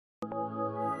Hey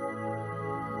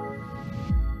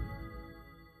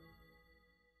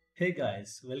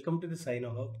guys, welcome to the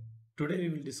Cynohub. Today we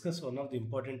will discuss one of the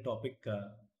important topic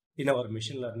in our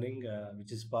machine learning,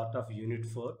 which is part of Unit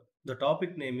 4. The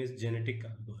topic name is genetic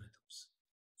algorithms.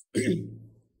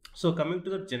 So coming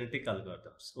to the genetic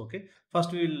algorithms, okay.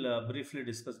 First we will briefly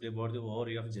discuss about the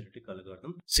overview of genetic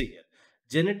algorithm. See here,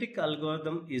 genetic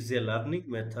algorithm is a learning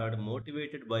method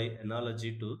motivated by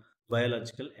analogy to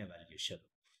biological evaluation.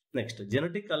 Next,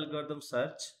 genetic algorithm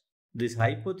search this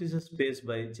hypothesis space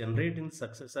by generating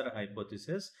successor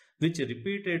hypothesis which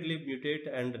repeatedly mutate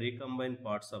and recombine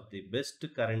parts of the best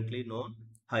currently known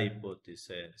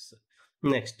hypothesis.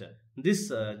 Next, this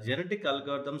genetic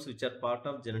algorithms which are part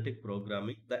of genetic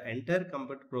programming, the entire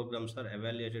computer programs are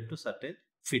evaluated to certain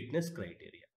fitness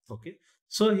criteria. Okay.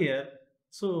 So here,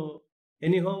 so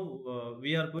anyhow,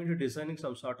 we are going to designing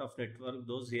some sort of network.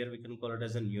 Those here we can call it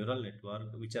as a neural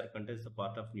network, which are contains the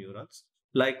part of neurons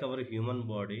like our human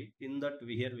body. In that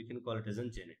we can call it as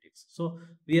in genetics. So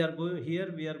we are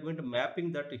going to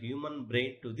mapping that human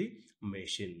brain to the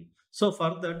machine. So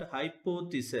for that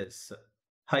hypothesis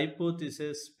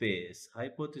space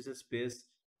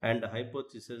and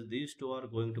hypothesis, these two are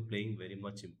going to playing very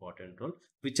much important role,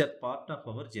 which are part of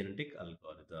our genetic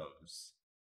algorithms.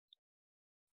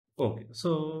 Okay,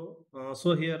 so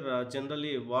here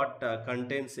generally what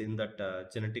contains in that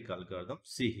genetic algorithm,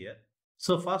 see here.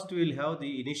 So first we will have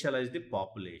the initialize the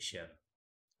population.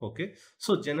 Okay,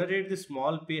 so generate the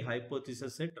small p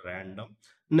hypothesis at random.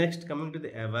 Next, coming to the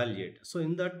evaluate. So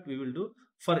in that we will do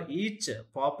for each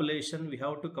population we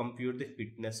have to compute the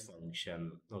fitness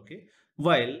function. Okay,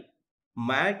 while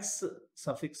max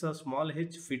suffix of small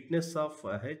h fitness of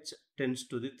h tends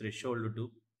to the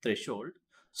threshold.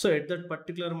 So at that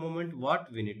particular moment, what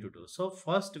we need to do? So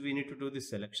first we need to do the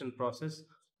selection process.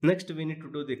 Next we need to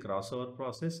do the crossover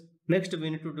process. Next we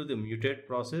need to do the mutate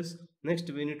process. Next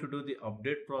we need to do the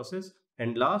update process.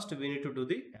 And last we need to do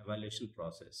the evaluation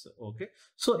process. Okay.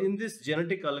 So in this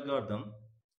genetic algorithm,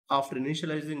 after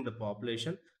initializing the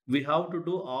population, we have to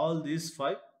do all these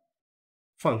 5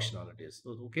 functionalities.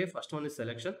 So, okay, first one is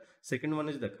selection, second one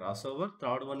is the crossover,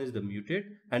 third one is the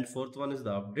mutate, and fourth one is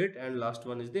the update, and last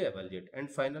one is the evaluate. And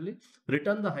finally,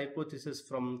 return the hypothesis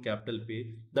from capital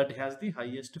P that has the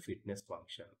highest fitness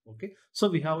function. Okay,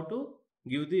 so we have to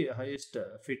give the highest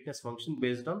fitness function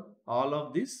based on all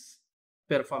of this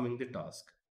performing the task.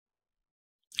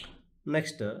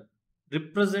 Next,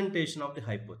 representation of the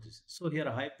hypothesis. So here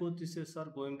hypotheses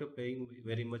are going to playing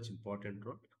very much important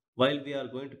role while we are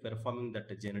going to performing that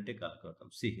genetic algorithm.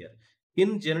 See here,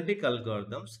 in genetic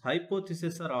algorithms,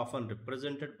 hypotheses are often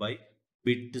represented by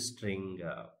bit string.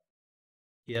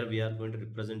 Here we are going to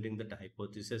representing that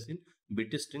hypothesis in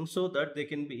bit string so that they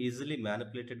can be easily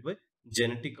manipulated by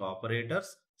genetic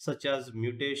operators such as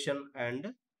mutation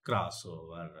and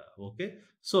crossover. Okay,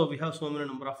 so we have so many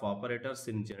number of operators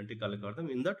in genetic algorithm.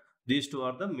 In that, these two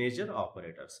are the major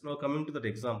operators. Now coming to that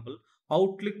example,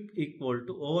 outlook equal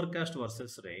to overcast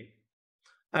versus rain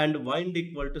and wind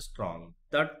equal to strong,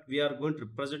 that we are going to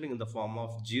representing in the form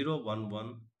of 0 1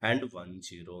 1 and 1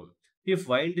 0. If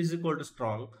wind is equal to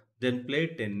strong, then play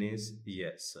tennis.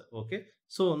 Yes. Okay,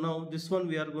 so now this one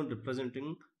we are going to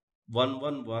representing 1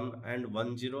 1 1 and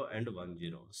 1 0 and 1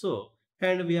 0. So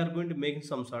and we are going to make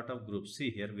some sort of group.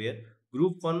 See here, where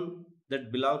group 1 that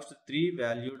belongs to 3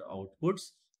 valued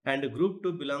outputs and group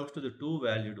 2 belongs to the 2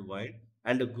 valued wind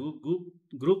and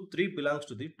group 3 belongs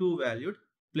to the 2 valued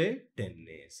play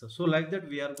tennis. So like that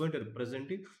we are going to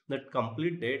representing that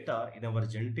complete data in our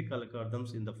genetic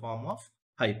algorithms in the form of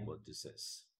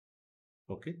hypothesis.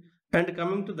 Okay, and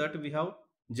coming to that we have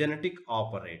genetic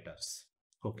operators.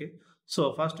 Okay,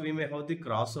 so first we may have the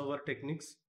crossover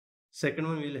techniques, second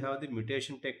one we will have the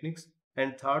mutation techniques,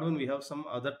 and third one we have some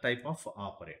other type of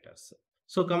operators.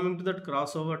 So coming to that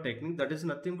crossover technique, that is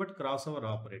nothing but crossover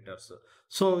operators.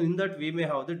 So in that we may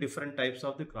have the different types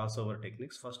of the crossover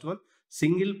techniques. First one,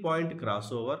 single point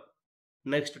crossover,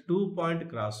 next 2-point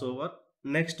crossover,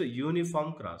 next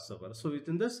uniform crossover. So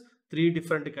within this 3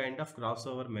 different kind of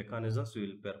crossover mechanisms we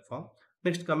will perform.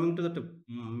 Next coming to the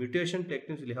mutation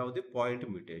techniques, we will have the point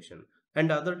mutation.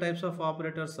 And other types of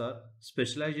operators are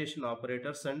specialization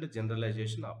operators and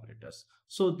generalization operators.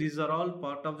 So these are all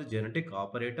part of the genetic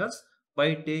operators.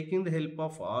 By taking the help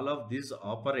of all of these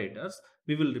operators,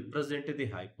 we will represent the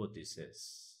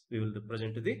hypothesis.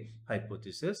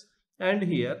 And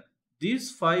here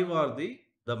these 5 are the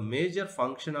major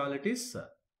functionalities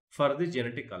for the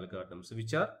genetic algorithms,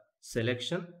 which are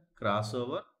selection,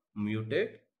 crossover,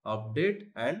 mutate,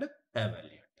 update, and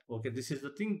evaluate. Okay, this is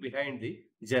the thing behind the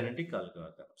genetic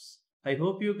algorithms. I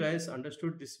hope you guys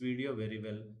understood this video very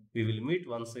well. We will meet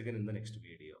once again in the next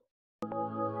video.